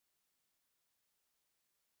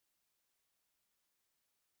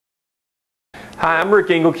Hi, I'm Rick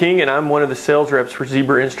Engelking and I'm one of the sales reps for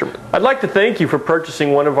Zebra Instruments. I'd like to thank you for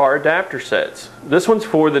purchasing one of our adapter sets. This one's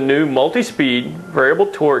for the new multi-speed, variable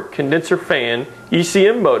torque condenser fan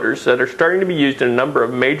ECM motors that are starting to be used in a number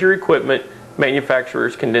of major equipment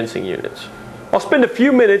manufacturers' condensing units. I'll spend a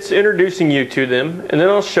few minutes introducing you to them and then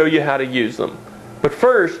I'll show you how to use them. But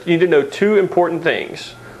first, you need to know two important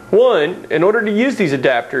things. One, in order to use these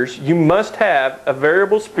adapters, you must have a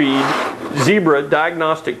variable speed Zebra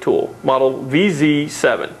diagnostic tool, model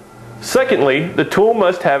VZH06. Secondly, the tool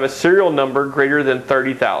must have a serial number greater than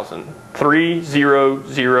 30,000,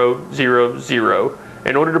 30000,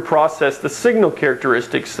 in order to process the signal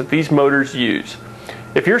characteristics that these motors use.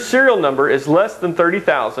 If your serial number is less than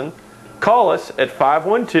 30,000, call us at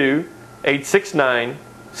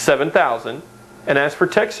 512-869-7000 and ask for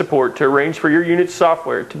tech support to arrange for your unit's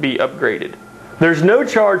software to be upgraded. There's no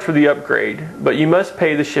charge for the upgrade, but you must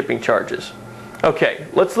pay the shipping charges. Okay,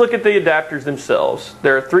 let's look at the adapters themselves.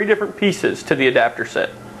 There are three different pieces to the adapter set.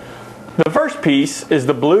 The first piece is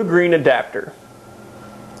the blue-green adapter.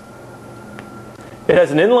 It has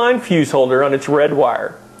an inline fuse holder on its red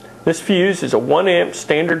wire. This fuse is a 1 amp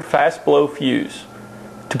standard fast blow fuse.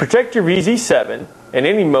 To protect your VZH06 and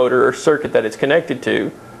any motor or circuit that it's connected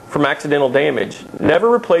to from accidental damage,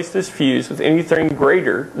 never replace this fuse with anything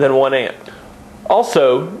greater than 1 amp.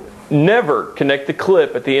 Also, never connect the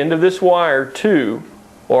clip at the end of this wire to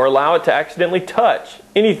or allow it to accidentally touch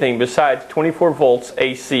anything besides 24 volts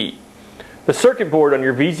AC. The circuit board on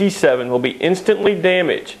your VZH06 will be instantly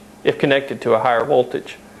damaged if connected to a higher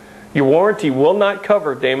voltage. Your warranty will not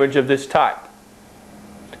cover damage of this type.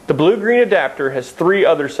 The blue-green adapter has three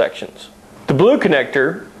other sections. The blue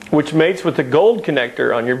connector, which mates with the gold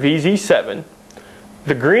connector on your VZH06,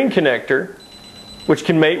 the green connector, which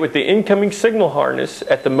can mate with the incoming signal harness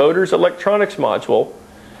at the motor's electronics module,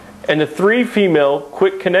 and the three female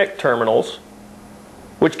quick connect terminals,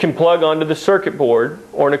 which can plug onto the circuit board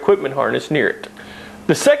or an equipment harness near it.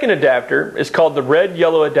 The second adapter is called the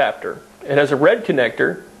red-yellow adapter. It has a red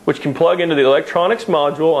connector, which can plug into the electronics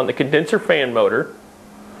module on the condenser fan motor,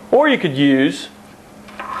 or you could use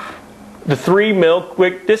the three male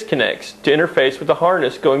quick disconnects to interface with the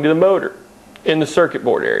harness going to the motor in the circuit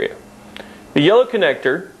board area. The yellow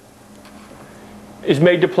connector is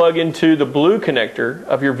made to plug into the blue connector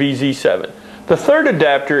of your VZH06. The third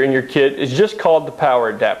adapter in your kit is just called the power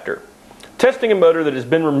adapter. Testing a motor that has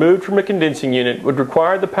been removed from a condensing unit would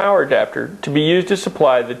require the power adapter to be used to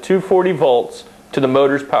supply the 240 volts to the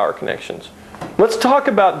motor's power connections. Let's talk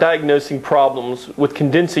about diagnosing problems with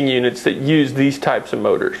condensing units that use these types of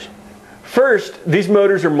motors. First, these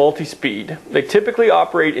motors are multi-speed. They typically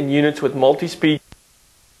operate in units with multi-speed,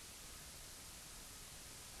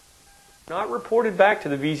 not reported back to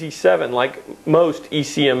the VZH06 like most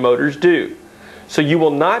ECM motors do. So you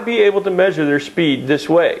will not be able to measure their speed this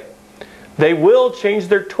way. They will change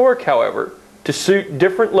their torque, however, to suit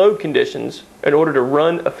different load conditions in order to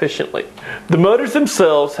run efficiently. The motors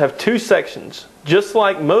themselves have two sections, just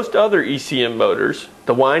like most other ECM motors,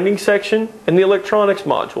 the winding section and the electronics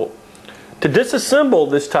module. To disassemble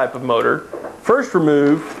this type of motor, first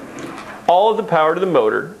remove all of the power to the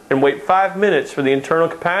motor and wait 5 minutes for the internal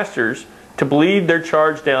capacitors to bleed their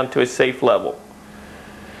charge down to a safe level.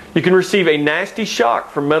 You can receive a nasty shock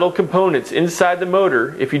from metal components inside the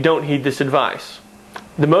motor if you don't heed this advice.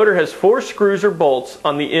 The motor has 4 screws or bolts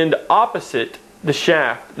on the end opposite the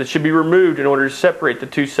shaft that should be removed in order to separate the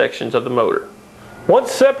two sections of the motor.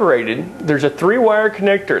 Once separated, there's a 3-wire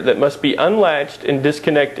connector that must be unlatched and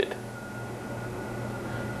disconnected.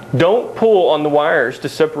 Don't pull on the wires to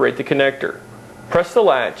separate the connector. Press the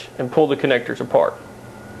latch and pull the connectors apart.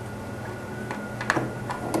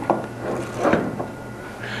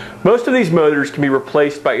 Most of these motors can be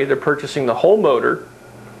replaced by either purchasing the whole motor,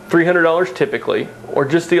 $300 typically, or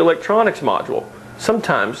just the electronics module,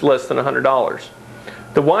 sometimes less than $100.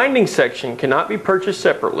 The winding section cannot be purchased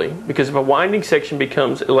separately because if a winding section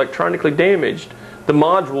becomes electronically damaged, the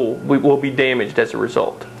module will be damaged as a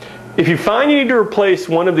result. If you find you need to replace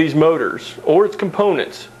one of these motors or its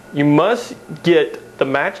components, you must get the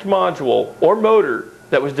matched module or motor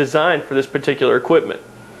that was designed for this particular equipment.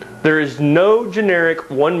 There is no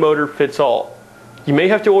generic one motor fits all. You may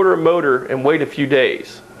have to order a motor and wait a few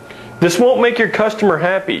days. This won't make your customer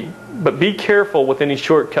happy, but be careful with any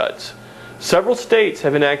shortcuts. Several states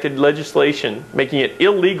have enacted legislation making it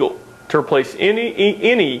illegal to replace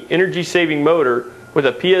any energy-saving motor with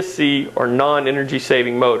a PSC or non-energy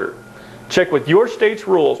saving motor. Check with your state's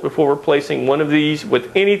rules before replacing one of these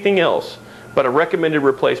with anything else but a recommended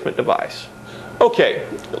replacement device. Okay,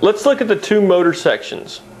 let's look at the two motor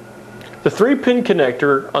sections. The 3-pin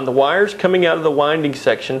connector on the wires coming out of the winding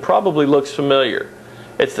section probably looks familiar.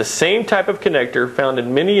 It's the same type of connector found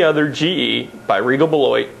in many other GE by Regal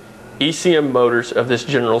Beloit ECM motors of this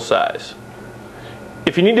general size.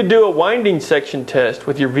 If you need to do a winding section test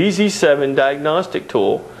with your VZ7 diagnostic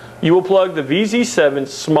tool, you will plug the VZ7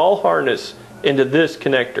 small harness into this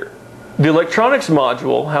connector. The electronics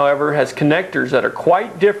module, however, has connectors that are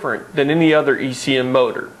quite different than any other ECM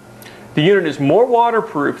motor. The unit is more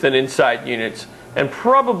waterproof than inside units and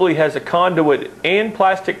probably has a conduit and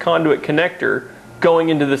plastic conduit connector going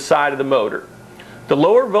into the side of the motor. The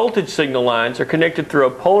lower voltage signal lines are connected through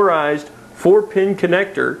a polarized 4-pin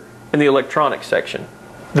connector in the electronics section.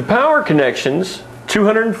 The power connections,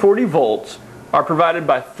 240 volts, are provided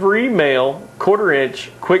by 3 male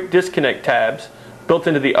 1/4-inch quick disconnect tabs built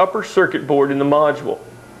into the upper circuit board in the module.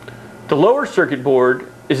 The lower circuit board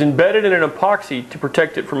is embedded in an epoxy to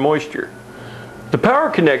protect it from moisture. The power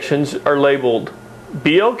connections are labeled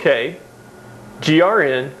BLK,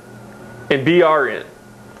 GRN, and BRN.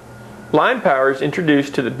 Line power is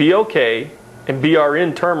introduced to the BLK and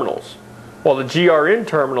BRN terminals, while the GRN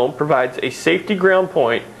terminal provides a safety ground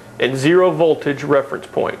point and 0 voltage reference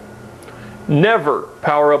point. Never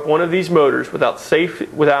power up one of these motors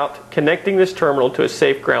without connecting this terminal to a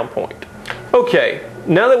safe ground point. Okay,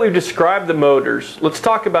 now that we've described the motors, let's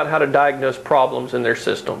talk about how to diagnose problems in their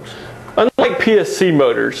systems. Unlike PSC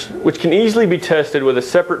motors, which can easily be tested with a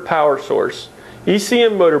separate power source,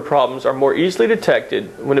 ECM motor problems are more easily detected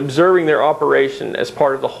when observing their operation as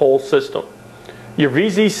part of the whole system. Your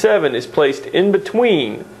VZ7 is placed in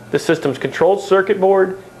between the system's controlled circuit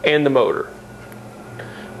board and the motor.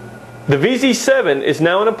 The VZ7 is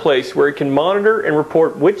now in a place where it can monitor and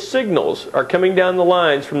report which signals are coming down the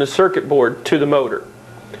lines from the circuit board to the motor.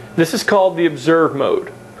 This is called the observe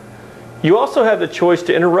mode. You also have the choice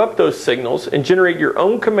to interrupt those signals and generate your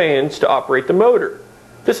own commands to operate the motor.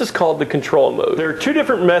 This is called the control mode. There are 2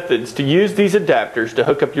 different methods to use these adapters to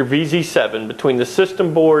hook up your VZ7 between the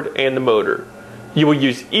system board and the motor. You will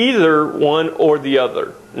use either one or the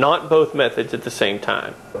other, not both methods at the same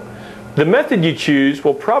time. The method you choose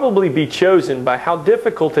will probably be chosen by how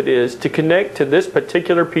difficult it is to connect to this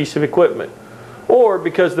particular piece of equipment, or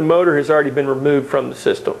because the motor has already been removed from the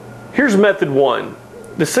system. Here's method 1.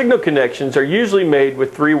 The signal connections are usually made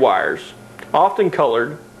with 3 wires, often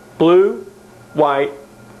colored blue, white,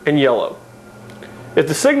 and yellow. If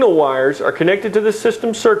the signal wires are connected to the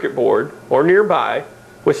system circuit board or nearby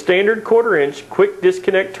with standard 1/4-inch quick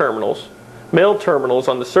disconnect terminals, male terminals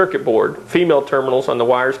on the circuit board, female terminals on the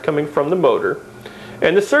wires coming from the motor,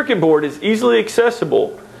 and the circuit board is easily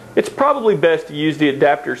accessible, it's probably best to use the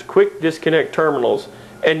adapter's quick disconnect terminals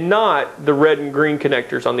and not the red and green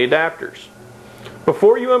connectors on the adapters.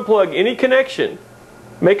 Before you unplug any connection,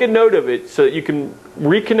 make a note of it so that you can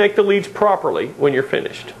reconnect the leads properly when you're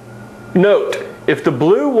finished. Note, if the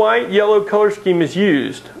blue, white, yellow color scheme is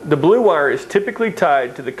used, the blue wire is typically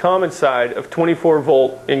tied to the common side of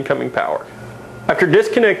 24-volt incoming power. After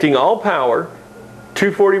disconnecting all power,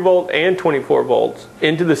 240 volt and 24 volts,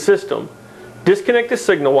 into the system, disconnect the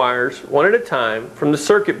signal wires one at a time from the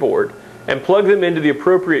circuit board and plug them into the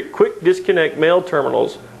appropriate quick disconnect male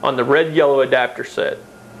terminals on the red-yellow adapter set.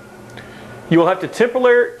 You will have to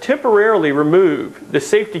temporarily remove the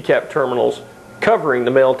safety cap terminals covering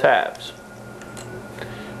the male tabs.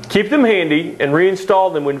 Keep them handy and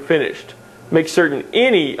reinstall them when finished. Make certain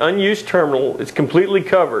any unused terminal is completely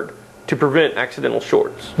covered to prevent accidental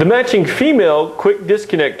shorts. The matching female quick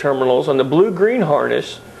disconnect terminals on the blue-green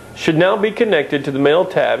harness should now be connected to the male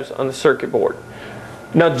tabs on the circuit board.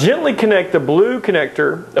 Now gently connect the blue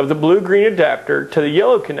connector of the blue-green adapter to the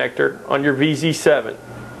yellow connector on your VZ7.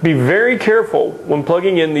 Be very careful when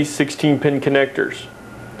plugging in these 16-pin connectors.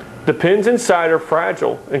 The pins inside are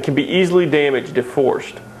fragile and can be easily damaged if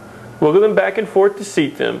forced. Wiggle them back and forth to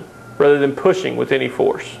seat them rather than pushing with any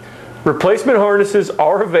force. Replacement harnesses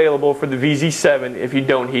are available for the VZ7 if you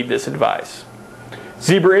don't heed this advice.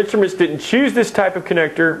 Zebra Instruments didn't choose this type of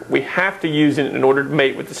connector. We have to use it in order to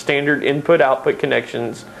mate with the standard input-output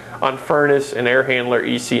connections on furnace and air handler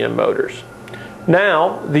ECM motors.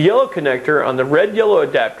 Now, the yellow connector on the red-yellow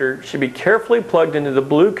adapter should be carefully plugged into the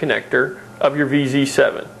blue connector of your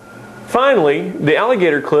VZ7. Finally, the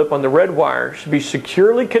alligator clip on the red wire should be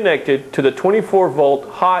securely connected to the 24-volt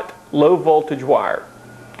hot, low-voltage wire.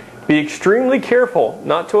 Be extremely careful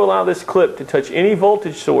not to allow this clip to touch any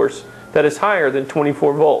voltage source that is higher than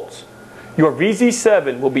 24 volts. Your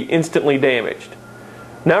VZ7 will be instantly damaged.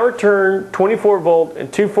 Now return 24 volt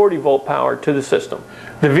and 240 volt power to the system.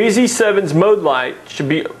 The VZ7's mode light should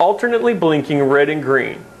be alternately blinking red and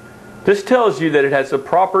green. This tells you that it has the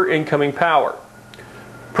proper incoming power.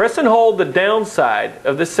 Press and hold the down side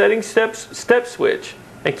of the setting step switch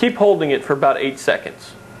and keep holding it for about 8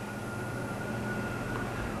 seconds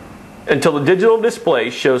until the digital display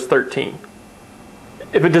shows 13.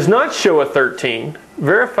 If it does not show a 13,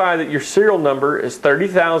 verify that your serial number is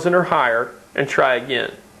 30,000 or higher and try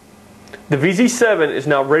again. The VZ7 is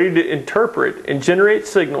now ready to interpret and generate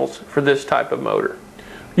signals for this type of motor.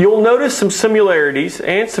 You'll notice some similarities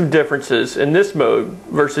and some differences in this mode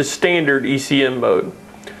versus standard ECM mode.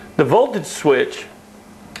 The voltage switch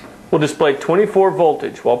will display 24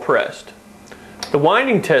 voltage while pressed. The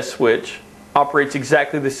winding test switch operates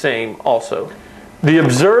exactly the same also. The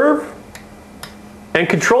observe and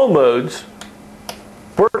control modes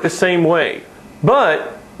work the same way,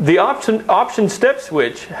 but the option step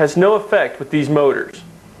switch has no effect with these motors.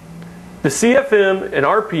 The CFM and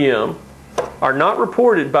RPM are not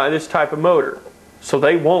reported by this type of motor, so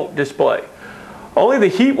they won't display. Only the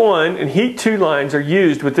heat 1 and heat 2 lines are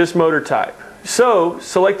used with this motor type, so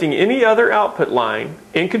selecting any other output line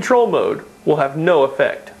in control mode will have no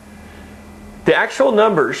effect. The actual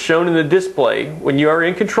numbers shown in the display when you are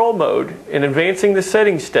in control mode and advancing the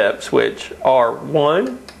setting step switch are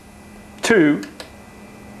 1, 2,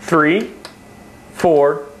 3,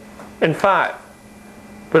 4, and 5.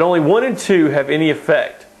 But only 1 and 2 have any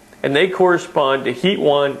effect, and they correspond to heat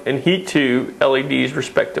 1 and heat 2 LEDs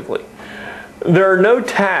respectively. There are no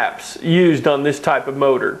taps used on this type of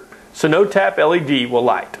motor, so no tap LED will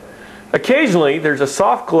light. Occasionally, there's a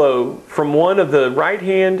soft glow from one of the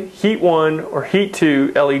right-hand heat 1 or heat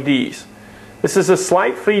 2 LEDs. This is a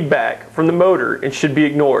slight feedback from the motor and should be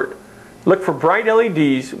ignored. Look for bright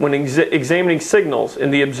LEDs when examining signals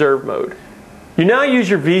in the observe mode. You now use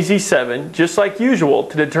your VZ7 just like usual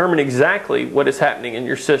to determine exactly what is happening in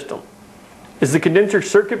your system. Is the condenser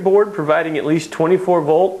circuit board providing at least 24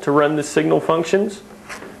 volt to run the signal functions?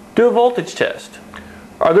 Do a voltage test.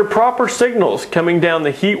 Are there proper signals coming down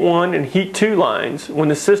the heat 1 and heat 2 lines when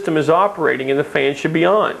the system is operating and the fan should be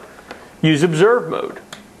on? Use observe mode.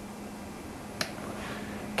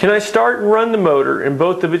 Can I start and run the motor in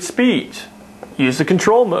both of its speeds? Use the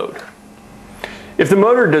control mode. If the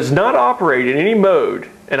motor does not operate in any mode,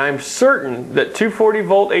 and I'm certain that 240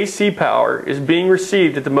 volt AC power is being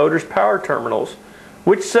received at the motor's power terminals,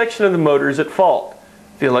 which section of the motor is at fault?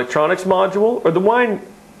 The electronics module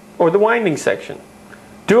or the winding section?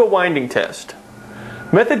 Do a winding test.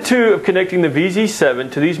 Method 2 of connecting the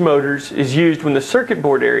VZ7 to these motors is used when the circuit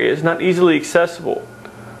board area is not easily accessible,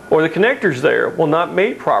 or the connectors there will not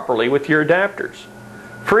mate properly with your adapters.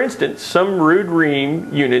 For instance, some Rude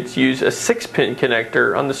Ream units use a 6-pin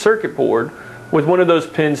connector on the circuit board with one of those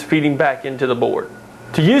pins feeding back into the board.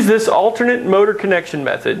 To use this alternate motor connection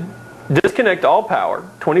method, disconnect all power,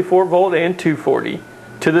 24 volt and 240,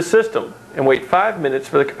 to the system and wait 5 minutes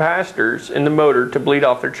for the capacitors in the motor to bleed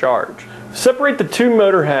off their charge. Separate the two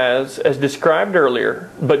motor halves as described earlier,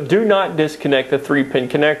 but do not disconnect the 3-pin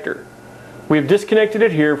connector. We have disconnected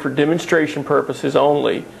it here for demonstration purposes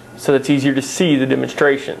only, so that it's easier to see the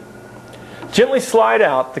demonstration. Gently slide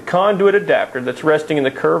out the conduit adapter that's resting in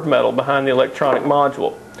the curved metal behind the electronic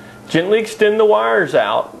module. Gently extend the wires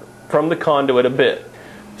out from the conduit a bit.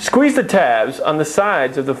 Squeeze the tabs on the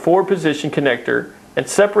sides of the 4-position connector and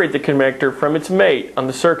separate the connector from its mate on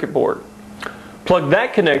the circuit board. Plug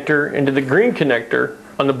that connector into the green connector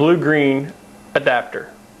on the blue-green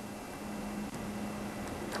adapter.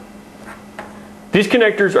 These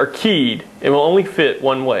connectors are keyed and will only fit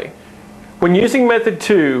one way. When using method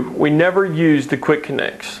 2, we never use the quick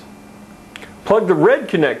connects. Plug the red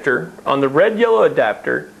connector on the red-yellow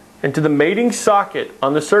adapter into the mating socket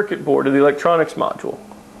on the circuit board of the electronics module.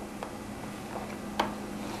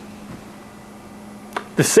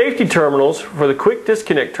 The safety terminals for the quick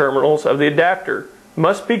disconnect terminals of the adapter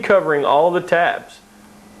must be covering all of the tabs,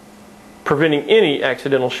 preventing any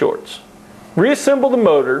accidental shorts. Reassemble the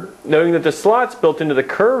motor, noting that the slots built into the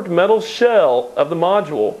curved metal shell of the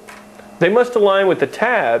module, they must align with the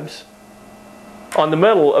tabs on the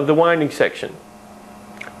metal of the winding section.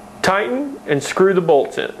 Tighten and screw the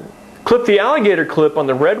bolts in. Clip the alligator clip on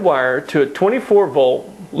the red wire to a 24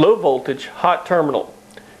 volt low voltage hot terminal.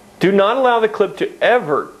 Do not allow the clip to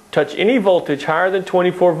ever touch any voltage higher than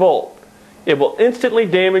 24 volt. It will instantly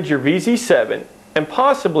damage your VZ7 and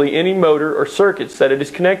possibly any motor or circuits that it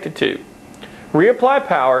is connected to. Reapply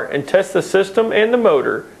power and test the system and the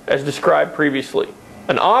motor as described previously.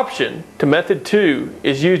 An option to method 2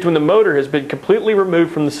 is used when the motor has been completely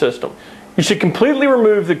removed from the system. You should completely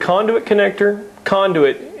remove the conduit connector,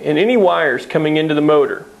 conduit, and any wires coming into the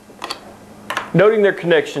motor, noting their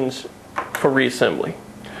connections for reassembly.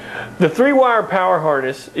 The 3-wire power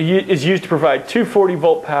harness is used to provide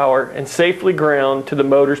 240-volt power and safely ground to the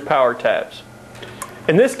motor's power tabs.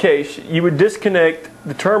 In this case, you would disconnect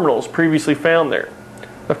the terminals previously found there.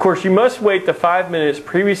 Of course, you must wait the 5 minutes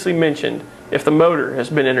previously mentioned if the motor has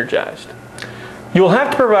been energized. You will have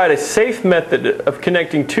to provide a safe method of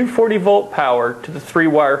connecting 240-volt power to the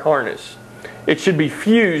 3-wire harness. It should be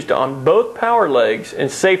fused on both power legs and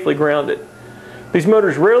safely grounded. These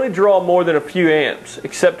motors rarely draw more than a few amps,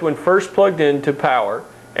 except when first plugged into power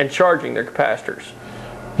and charging their capacitors.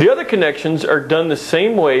 The other connections are done the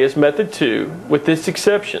same way as method 2, with this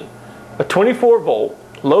exception. A 24-volt,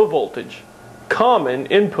 low voltage, common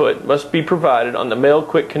input must be provided on the male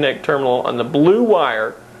quick connect terminal on the blue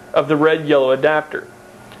wire of the red-yellow adapter,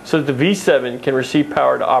 so that the V7 can receive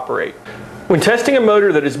power to operate. When testing a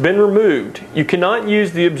motor that has been removed, you cannot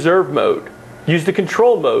use the observe mode. Use the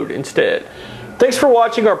control mode instead. Thanks for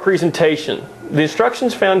watching our presentation. The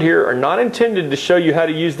instructions found here are not intended to show you how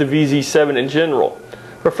to use the VZ7 in general.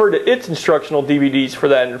 Refer to its instructional DVDs for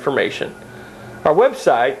that information. Our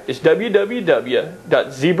website is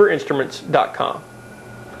www.zebrainstruments.com.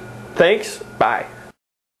 Thanks, bye.